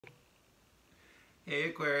Hey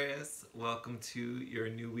Aquarius, welcome to your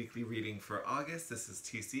new weekly reading for August. This is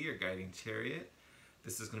TC, your guiding chariot.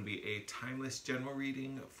 This is going to be a timeless general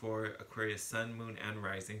reading for Aquarius sun, moon, and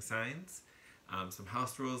rising signs. Some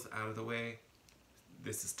house rules out of the way.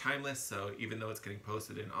 This is timeless, so even though it's getting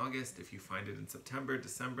posted in August, if you find it in September,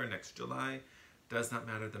 December, next July, does not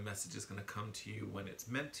matter. The message is going to come to you when it's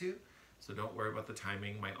meant to, so don't worry about the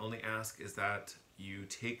timing. My only ask is that you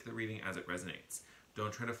take the reading as it resonates.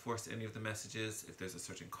 Don't try to force any of the messages. If there's a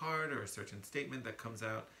certain card or a certain statement that comes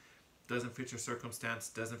out, doesn't fit your circumstance,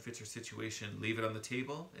 doesn't fit your situation, leave it on the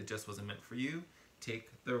table. It just wasn't meant for you. Take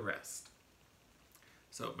the rest.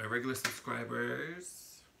 So my regular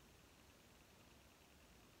subscribers,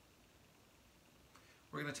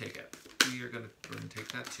 we're going to take it. We're going to take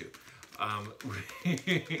that too.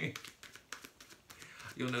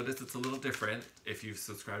 You'll notice it's a little different if you've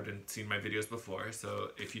subscribed and seen my videos before.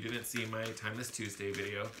 So if you didn't see my Timeless Tuesday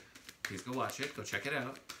video, please go watch it, go check it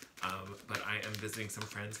out. But I am visiting some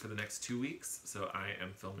friends for the next 2 weeks, so I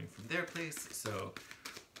am filming from their place. So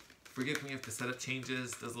forgive me if the setup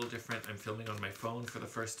changes, does a little different. I'm filming on my phone for the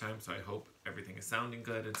first time, so I hope everything is sounding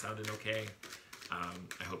good and sounding okay.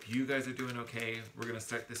 I hope you guys are doing okay. We're going to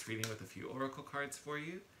start this reading with a few oracle cards for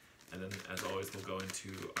you. And then, as always, we'll go into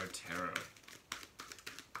our tarot.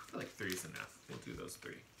 I feel like 3 is enough. We'll do those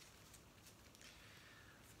 3.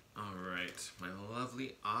 Alright, my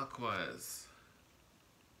lovely aquas.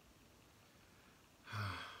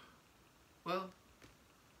 Well,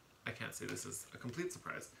 I can't say this is a complete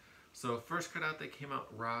surprise. So first card out, they came out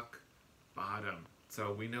rock bottom.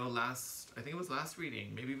 So we know I think it was last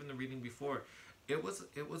reading, maybe even the reading before, it was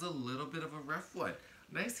a little bit of a rough one.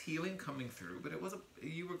 Nice healing coming through, but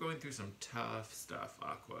you were going through some tough stuff,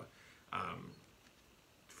 Aqua.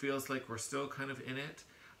 Feels like we're still kind of in it.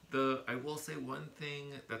 I will say one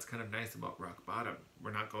thing that's kind of nice about rock bottom.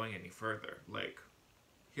 We're not going any further. Like,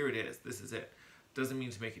 here it is. This is it. Doesn't mean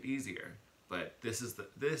to make it easier, but this is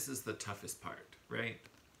the toughest part, right?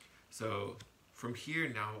 So from here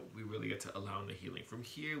now we really get to allow in the healing. From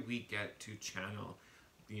here we get to channel,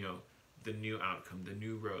 the new outcome, the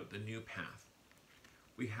new road, the new path.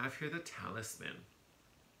 We have here the talisman.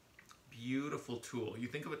 Beautiful tool. You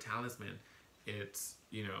think of a talisman, it's,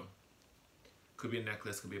 could be a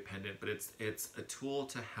necklace, could be a pendant, but it's a tool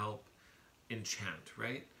to help enchant,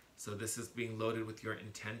 right? So this is being loaded with your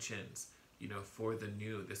intentions, for the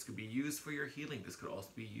new. This could be used for your healing. This could also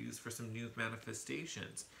be used for some new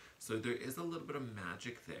manifestations. So there is a little bit of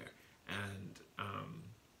magic there. And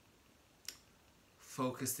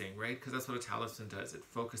focusing, right? Because that's what a talisman does. It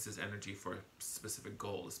focuses energy for a specific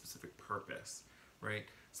goal, a specific purpose, right?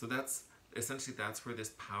 So that's where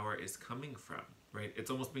this power is coming from, right? It's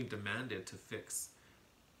almost being demanded to fix,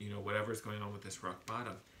 whatever's going on with this rock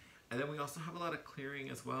bottom. And then we also have a lot of clearing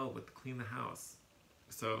as well with clean the house.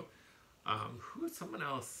 So who is someone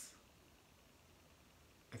else?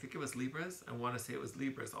 I think it was Libras. I want to say it was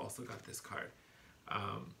Libras also got this card.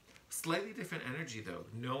 Slightly different energy though,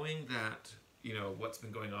 knowing that, what's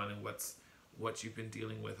been going on and what you've been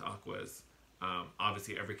dealing with, Aquas.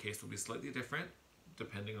 Obviously every case will be slightly different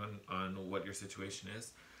depending on what your situation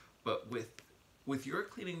is. But with your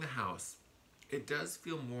cleaning the house, it does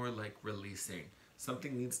feel more like releasing.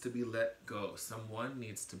 Something needs to be let go. Someone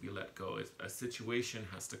needs to be let go. A situation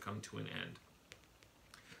has to come to an end.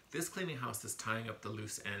 This cleaning house is tying up the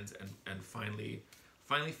loose ends and finally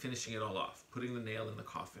finishing it all off, putting the nail in the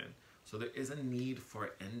coffin. So there is a need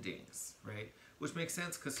for endings, right? Which makes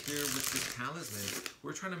sense because here with this talisman,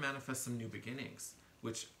 we're trying to manifest some new beginnings,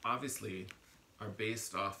 which obviously are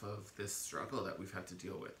based off of this struggle that we've had to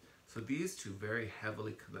deal with. So these two very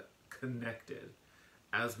heavily connected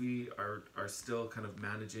as we are still kind of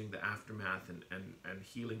managing the aftermath and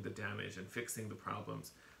healing the damage and fixing the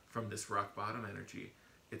problems from this rock bottom energy.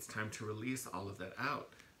 It's time to release all of that out,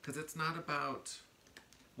 because it's not about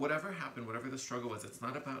whatever happened, whatever the struggle was, it's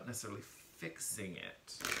not about necessarily fixing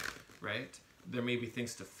it, right? There may be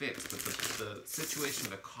things to fix, but the situation,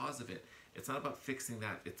 the cause of it, it's not about fixing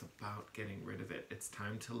that, it's about getting rid of it. It's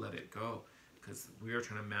time to let it go, because we are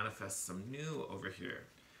trying to manifest some new over here.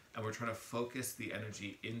 And we're trying to focus the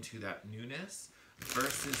energy into that newness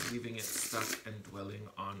versus leaving it stuck and dwelling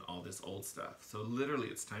on all this old stuff. So literally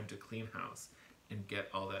it's time to clean house and get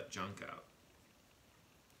all that junk out.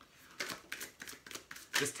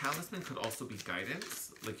 This talisman could also be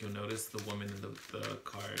guidance. Like you'll notice the woman in the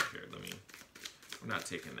card here. We're not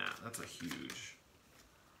taking that. That's a huge...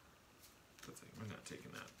 we're not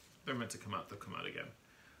taking that. They're meant to come out. They'll come out again.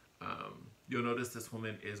 You'll notice this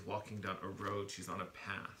woman is walking down a road. She's on a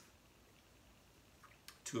path.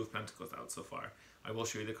 2 of Pentacles out so far. I will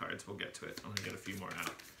show you the cards. We'll get to it. I'm going to get a few more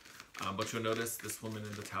out. But you'll notice this woman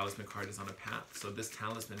in the talisman card is on a path. So this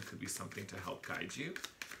talisman could be something to help guide you,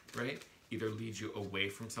 right? Either lead you away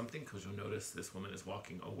from something, because you'll notice this woman is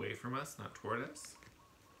walking away from us, not toward us.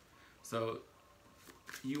 So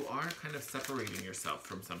you are kind of separating yourself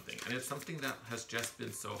from something. And it's something that has just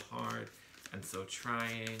been so hard and so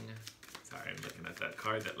trying. Sorry, I'm looking at that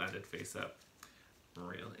card that landed face up.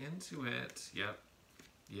 Real into it. Yep.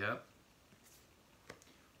 Yep.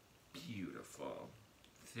 Beautiful.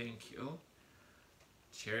 Thank you.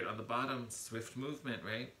 Chariot on the bottom. Swift movement,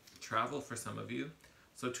 right? Travel for some of you.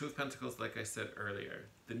 So Two of Pentacles, like I said earlier,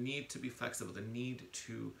 the need to be flexible, the need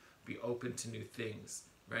to be open to new things,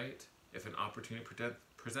 right? If an opportunity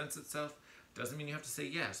presents itself, doesn't mean you have to say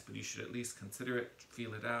yes, but you should at least consider it,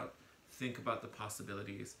 feel it out, think about the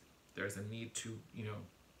possibilities. There's a need to,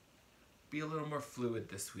 be a little more fluid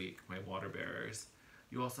this week, my water bearers.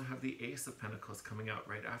 You also have the Ace of Pentacles coming out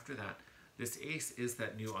right after that. This Ace is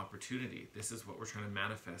that new opportunity. This is what we're trying to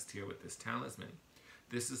manifest here with this talisman.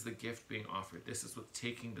 This is the gift being offered. This is what's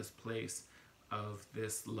taking this place of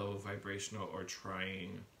this low vibrational or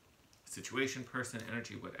trying situation, person,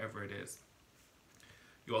 energy, whatever it is.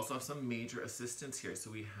 You also have some major assistance here.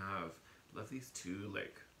 So we have, love these two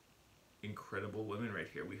like incredible women right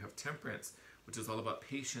here. We have Temperance, which is all about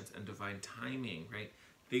patience and divine timing, right?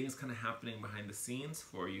 Things kind of happening behind the scenes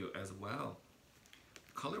for you as well.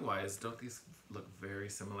 Color-wise, don't these look very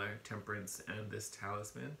similar? Temperance and this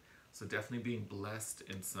talisman. So definitely being blessed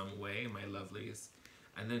in some way, my lovelies.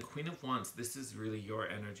 And then Queen of Wands, this is really your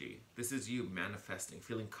energy. This is you manifesting,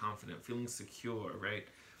 feeling confident, feeling secure, right?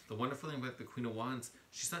 The wonderful thing about the Queen of Wands,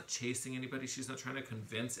 she's not chasing anybody. She's not trying to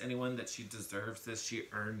convince anyone that she deserves this. She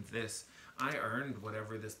earned this. I earned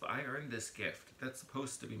whatever this, but I earned this gift. That's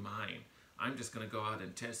supposed to be mine. I'm just going to go out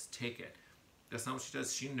and just take it. That's not what she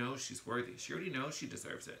does. She knows she's worthy. She already knows she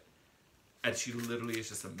deserves it. And she literally is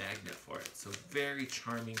just a magnet for it. So very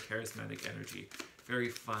charming, charismatic energy. Very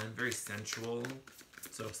fun, very sensual.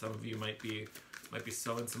 So some of you might be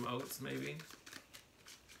sowing some oats maybe.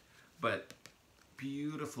 But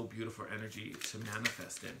beautiful, beautiful energy to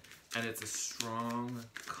manifest in. And it's a strong,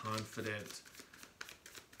 confident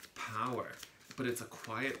power. But it's a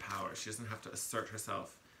quiet power. She doesn't have to assert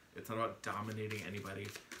herself. It's not about dominating anybody.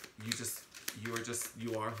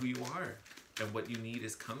 You are who you are. And what you need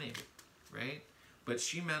is coming. Right? But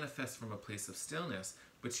she manifests from a place of stillness,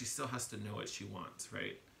 but she still has to know what she wants,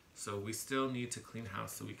 right? So we still need to clean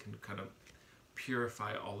house so we can kind of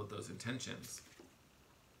purify all of those intentions.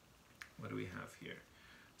 What do we have here?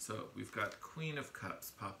 So we've got Queen of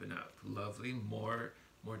Cups popping up. Lovely. More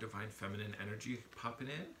divine feminine energy popping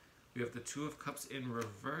in. We have the Two of Cups in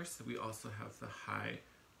reverse. We also have the High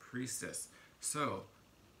Priestess. So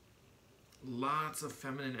lots of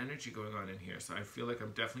feminine energy going on in here. So I feel like I'm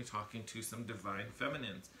definitely talking to some divine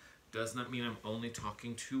feminines. Does not mean I'm only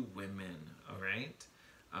talking to women, all right?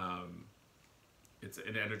 It's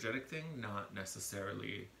an energetic thing, not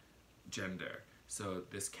necessarily gender. So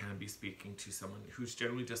this can be speaking to someone who's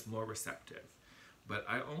generally just more receptive. But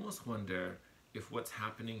I almost wonder if what's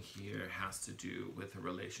happening here has to do with a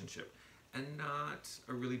relationship and not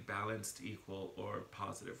a really balanced, equal, or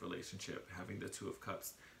positive relationship, having the Two of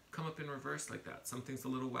Cups come up in reverse like that. Something's a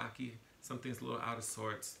little wacky, something's a little out of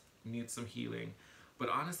sorts, needs some healing. But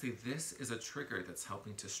honestly, this is a trigger that's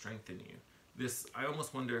helping to strengthen you. I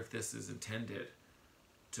almost wonder if this is intended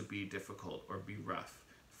to be difficult or be rough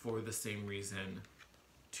for the same reason,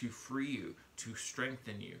 to free you, to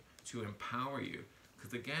strengthen you, to empower you.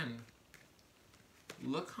 Because again,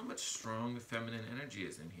 look how much strong feminine energy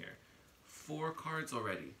is in here. 4 cards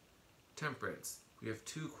already. Temperance. We have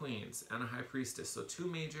 2 queens and a High Priestess. So 2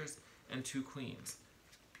 majors and 2 queens.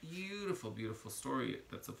 Beautiful, beautiful story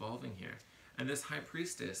that's evolving here. And this High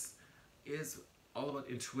Priestess is all about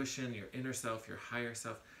intuition, your inner self, your higher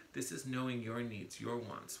self. This is knowing your needs, your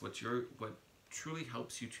wants, what truly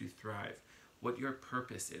helps you to thrive, what your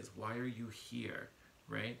purpose is, why are you here,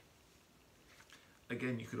 right?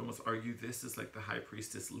 Again, you could almost argue this is like the High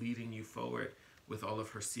Priestess leading you forward with all of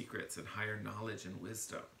her secrets and higher knowledge and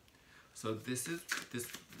wisdom. So this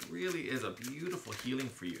really is a beautiful healing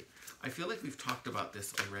for you. I feel like we've talked about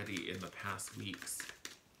this already in the past weeks,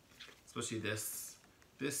 especially this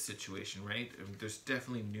situation, right? There's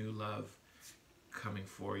definitely new love coming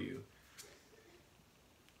for you.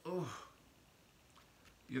 Oh,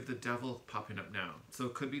 you have the Devil popping up now. So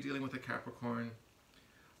it could be dealing with a Capricorn.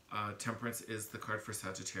 Temperance is the card for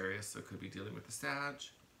Sagittarius, so it could be dealing with the Sag,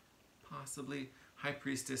 possibly. High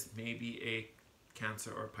Priestess, maybe a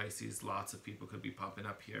Cancer or Pisces. Lots of people could be popping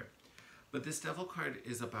up here. But this Devil card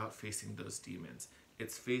is about facing those demons.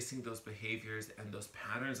 It's facing those behaviors and those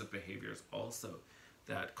patterns of behaviors also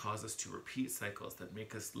that cause us to repeat cycles, that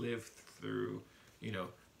make us live through, you know,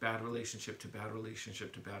 bad relationship to bad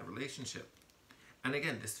relationship to bad relationship. And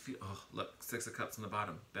again, oh, look, Six of Cups on the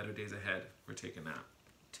bottom. Better days ahead. We're taking that.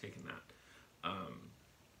 Taking that.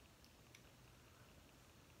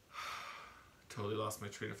 Totally lost my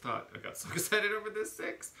train of thought. I got so excited over this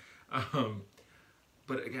six.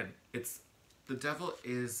 But again, it's the devil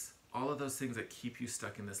is all of those things that keep you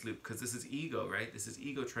stuck in this loop, because this is ego, right? This is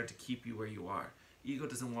ego trying to keep you where you are. Ego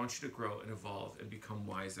doesn't want you to grow and evolve and become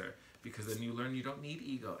wiser, because then you learn you don't need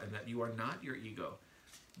ego and that you are not your ego.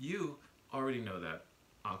 You already know that,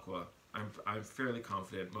 Aqua. I'm fairly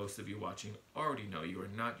confident most of you watching already know you are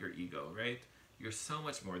not your ego, right? You're so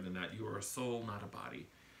much more than that. You are a soul, not a body.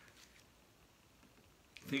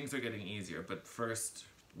 Things are getting easier, but first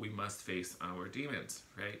we must face our demons,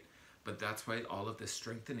 right? But that's why all of this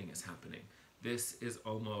strengthening is happening. This is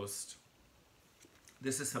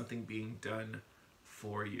something being done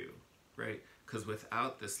for you, right? Because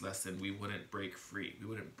without this lesson, we wouldn't break free. We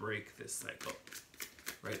wouldn't break this cycle,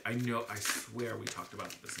 right? I swear we talked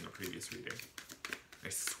about this in a previous reading. I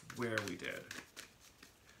swear we did.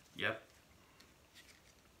 Yep.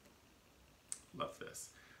 Love this.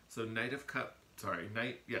 So Knight of Cups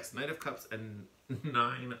and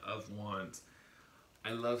Nine of Wands. I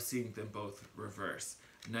love seeing them both reverse.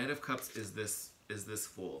 Knight of Cups is this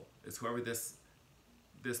fool. It's whoever this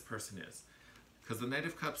person is. Because the Knight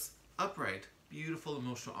of Cups, upright, beautiful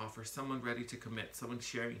emotional offer, someone ready to commit, someone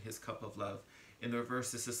sharing his cup of love. In the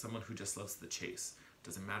reverse, this is someone who just loves the chase.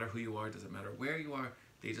 Doesn't matter who you are, doesn't matter where you are,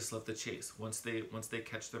 they just love the chase. Once they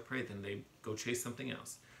catch their prey, then they go chase something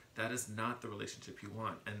else. That is not the relationship you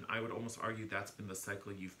want. And I would almost argue that's been the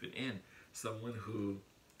cycle you've been in. Someone who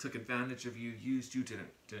took advantage of you, used you,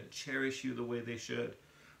 didn't cherish you the way they should.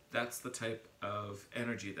 That's the type of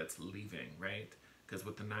energy that's leaving, right? Because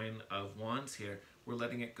with the Nine of Wands here, we're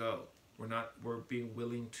letting it go. We're being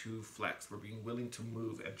willing to flex. We're being willing to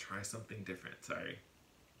move and try something different. Sorry.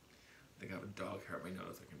 I think I have a dog hair on my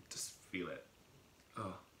nose. I can just feel it.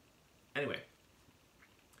 Oh. Anyway.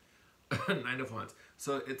 Nine of Wands.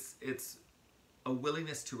 So it's a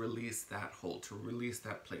willingness to release that hold, to release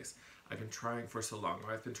that place. I've been trying for so long,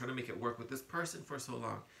 or I've been trying to make it work with this person for so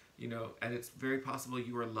long, you know, and it's very possible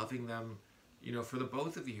you are loving them, you know, for the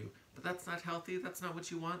both of you, but that's not healthy. That's not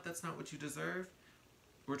what you want. That's not what you deserve.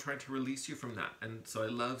 We're trying to release you from that. And so I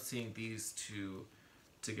love seeing these two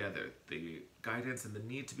together, the guidance and the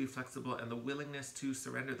need to be flexible and the willingness to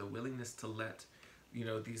surrender, the willingness to let, you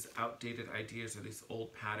know, these outdated ideas or these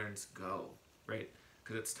old patterns go, right?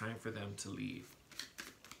 Because it's time for them to leave.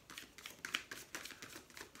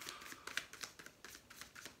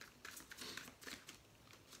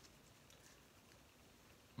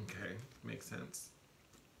 Okay, makes sense.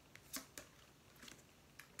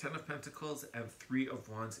 Ten of Pentacles and Three of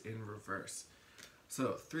Wands in reverse.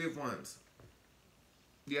 So, Three of Wands.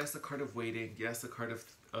 Yes, the card of waiting. Yes, the card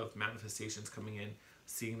of manifestations coming in.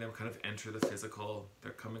 Seeing them kind of enter the physical.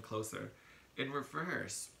 They're coming closer. In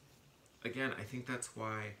reverse, again, I think that's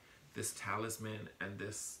why this talisman and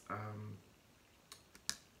this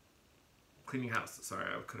cleaning house. Sorry,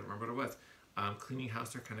 I couldn't remember what it was. Cleaning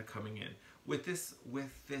house are kind of coming in. With this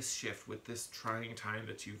shift, with this trying time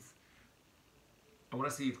that I want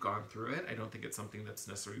to say you've gone through it. I don't think it's something that's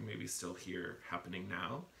necessarily maybe still here happening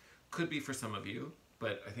now. Could be for some of you,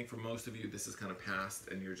 but I think for most of you, this is kind of past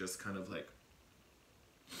and you're just kind of like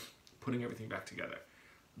putting everything back together.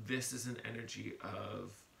 This is an energy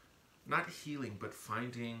of not healing, but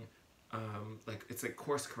finding, it's like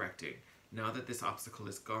course correcting. Now that this obstacle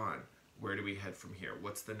is gone, where do we head from here?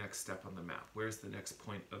 What's the next step on the map? Where's the next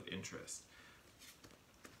point of interest?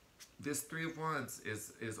 This Three of Wands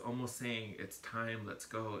is almost saying it's time, let's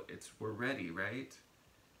go. We're ready, right?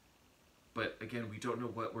 But again, we don't know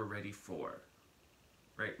what we're ready for,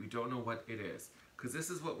 right? We don't know what it is. Because this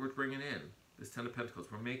is what we're bringing in, this Ten of Pentacles.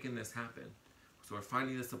 We're making this happen. So we're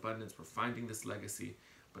finding this abundance, we're finding this legacy.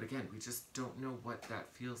 But again, we just don't know what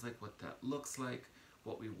that feels like, what that looks like,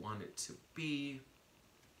 what we want it to be.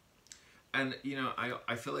 And, you know,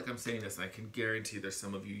 I feel like I'm saying this, and I can guarantee there's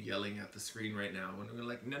some of you yelling at the screen right now when we're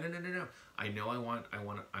like, no. I know I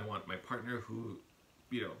want my partner who,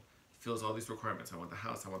 you know, fills all these requirements. I want the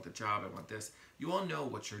house, I want the job, I want this. You all know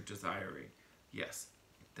what you're desiring. Yes,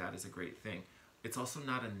 that is a great thing. It's also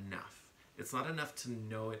not enough. It's not enough to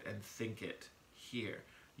know it and think it here.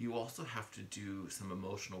 You also have to do some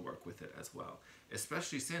emotional work with it as well.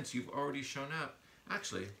 Especially since you've already shown up.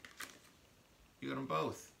 Actually, you got them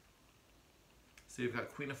both. So you've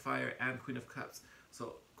got Queen of Fire and Queen of Cups.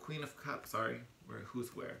 So Queen of Cups, sorry,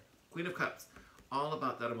 who's where? Queen of Cups, all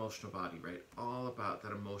about that emotional body, right? All about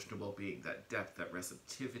that emotional well-being, that depth, that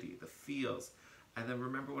receptivity, the feels. And then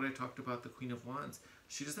remember what I talked about the Queen of Wands.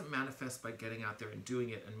 She doesn't manifest by getting out there and doing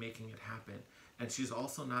it and making it happen. And she's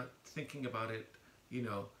also not thinking about it, you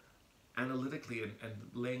know, analytically and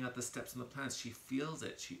laying out the steps and the plans. She feels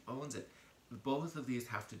it. She owns it. Both of these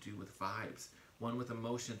have to do with vibes. One with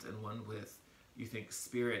emotions and one with, you think,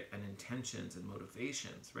 spirit and intentions and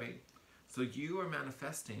motivations, right? So you are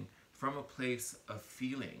manifesting from a place of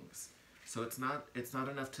feelings. So it's not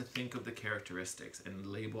enough to think of the characteristics and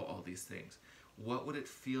label all these things. What would it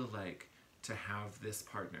feel like to have this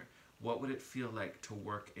partner? What would it feel like to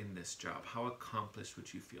work in this job? How accomplished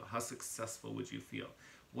would you feel? How successful would you feel?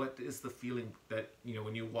 What is the feeling that, you know,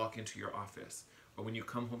 when you walk into your office or when you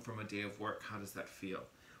come home from a day of work, how does that feel?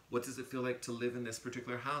 What does it feel like to live in this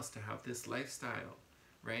particular house, to have this lifestyle,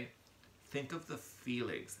 right? Think of the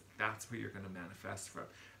feelings. That's where you're going to manifest from.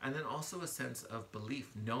 And then also a sense of belief,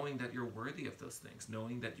 knowing that you're worthy of those things,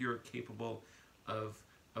 knowing that you're capable of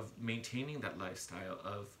maintaining that lifestyle,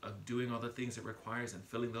 of doing all the things it requires and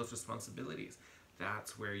filling those responsibilities.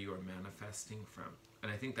 That's where you are manifesting from.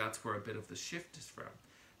 And I think that's where a bit of the shift is from.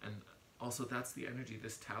 And also that's the energy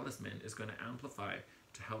this talisman is going to amplify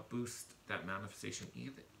to help boost that manifestation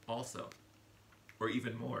even also, or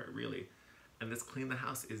even more, really. And this clean the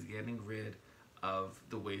house is getting rid of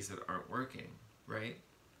the ways that aren't working, right?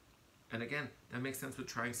 And again, that makes sense with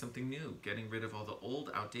trying something new, getting rid of all the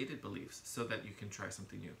old, outdated beliefs so that you can try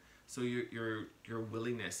something new. So your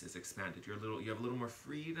willingness is expanded. You have a little more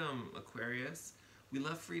freedom, Aquarius. We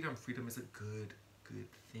love freedom. Freedom is a good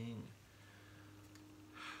thing.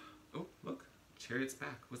 Oh, look, Chariot's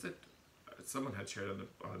back. Was it? Someone had Chariot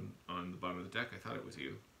on the bottom of the deck. I thought it was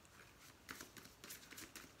you.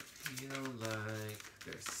 Feel like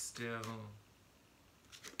they're still.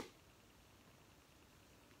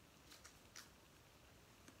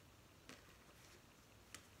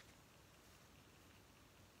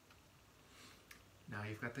 Now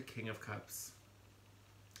you've got the King of Cups.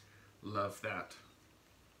 Love that.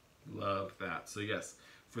 Love that. So yes,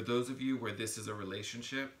 for those of you where this is a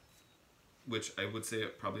relationship, which I would say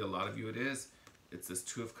probably a lot of you it is, it's this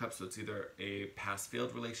Two of Cups. So it's either a past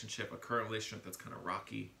failed relationship, a current relationship that's kind of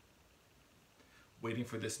rocky, waiting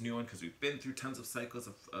for this new one because we've been through tons of cycles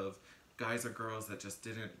of guys or girls that just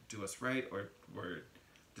didn't do us right or were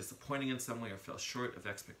disappointing in some way or fell short of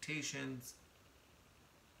expectations.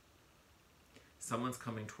 Someone's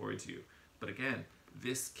coming towards you. But again,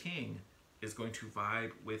 this king is going to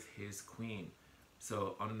vibe with his queen.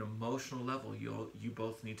 So on an emotional level, you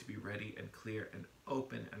both need to be ready and clear and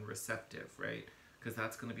open and receptive, right? Because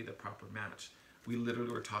that's going to be the proper match. We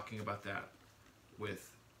literally were talking about that with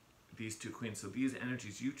these two queens. So these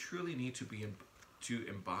energies, you truly need to be to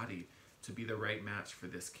embody to be the right match for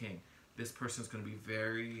this king. This person's going to be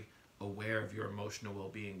very aware of your emotional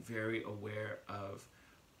well-being, very aware of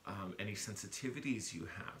any sensitivities you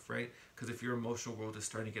have, right? Because if your emotional world is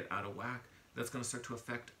starting to get out of whack, that's going to start to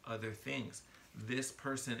affect other things. This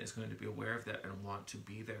person is going to be aware of that and want to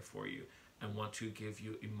be there for you and want to give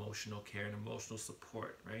you emotional care and emotional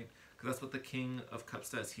support, right? Because that's what the King of Cups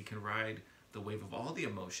does. He can ride the wave of all the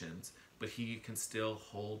emotions, but he can still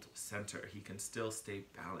hold center. He can still stay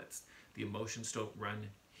balanced. The emotions don't run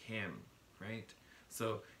him, right?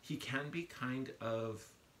 So he can be kind of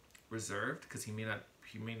reserved because he may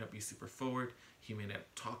not be super forward. He may not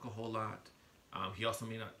talk a whole lot. He also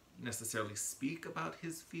may not necessarily speak about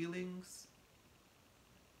his feelings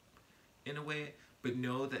in a way, but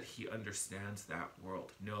know that he understands that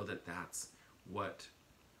world. Know that that's what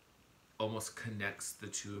almost connects the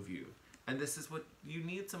two of you. And this is what you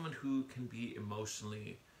need, someone who can be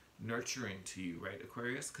emotionally nurturing to you, right,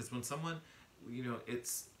 Aquarius? Because when someone, you know,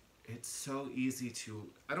 it's so easy to,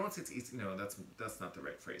 I don't want to say it's easy, no, that's not the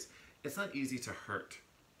right phrase. It's not easy to hurt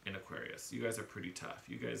in Aquarius. You guys are pretty tough.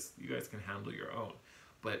 You guys can handle your own.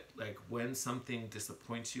 But like when something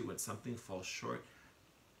disappoints you, when something falls short,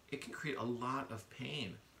 it can create a lot of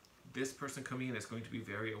pain. This person coming in is going to be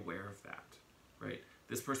very aware of that, right?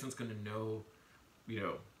 This person's going to know, you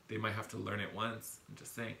know, they might have to learn it once, I'm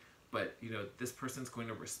just saying, but you know, this person's going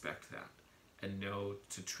to respect that and know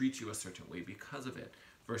to treat you a certain way because of it,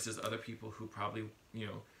 versus other people who probably, you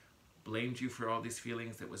know, blamed you for all these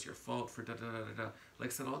feelings, that was your fault for da da da da da.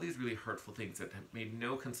 Like said all these really hurtful things that have made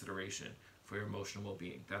no consideration for your emotional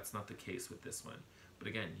well-being. That's not the case with this one. But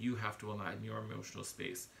again, you have to align your emotional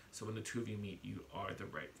space so when the two of you meet, you are the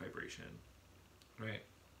right vibration, right?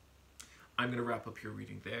 I'm going to wrap up your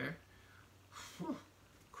reading there.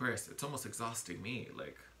 Aquarius, it's almost exhausting me.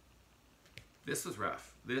 Like, this was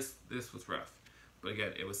rough. This was rough. But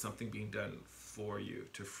again, it was something being done for you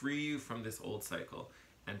to free you from this old cycle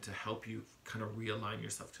and to help you kind of realign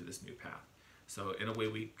yourself to this new path. So in a way,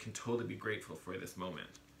 we can totally be grateful for this moment.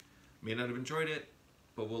 May not have enjoyed it,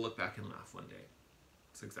 but we'll look back and laugh one day.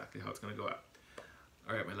 That's exactly how it's going to go out.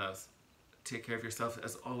 All right, my loves. Take care of yourself.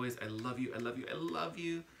 As always, I love you. I love you. I love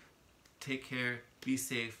you. Take care. Be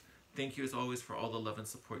safe. Thank you as always for all the love and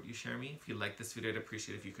support you share me. If you like this video, I'd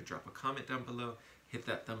appreciate if you could drop a comment down below. Hit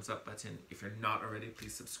that thumbs up button. If you're not already,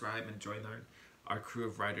 please subscribe and join our crew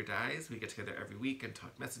of Ride or Dies. We get together every week and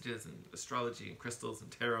talk messages and astrology and crystals and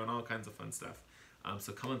tarot and all kinds of fun stuff.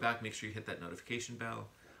 So coming back, make sure you hit that notification bell.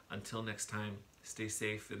 Until next time, stay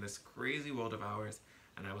safe in this crazy world of ours,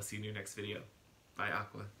 and I will see you in your next video. Bye,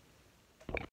 Aqua.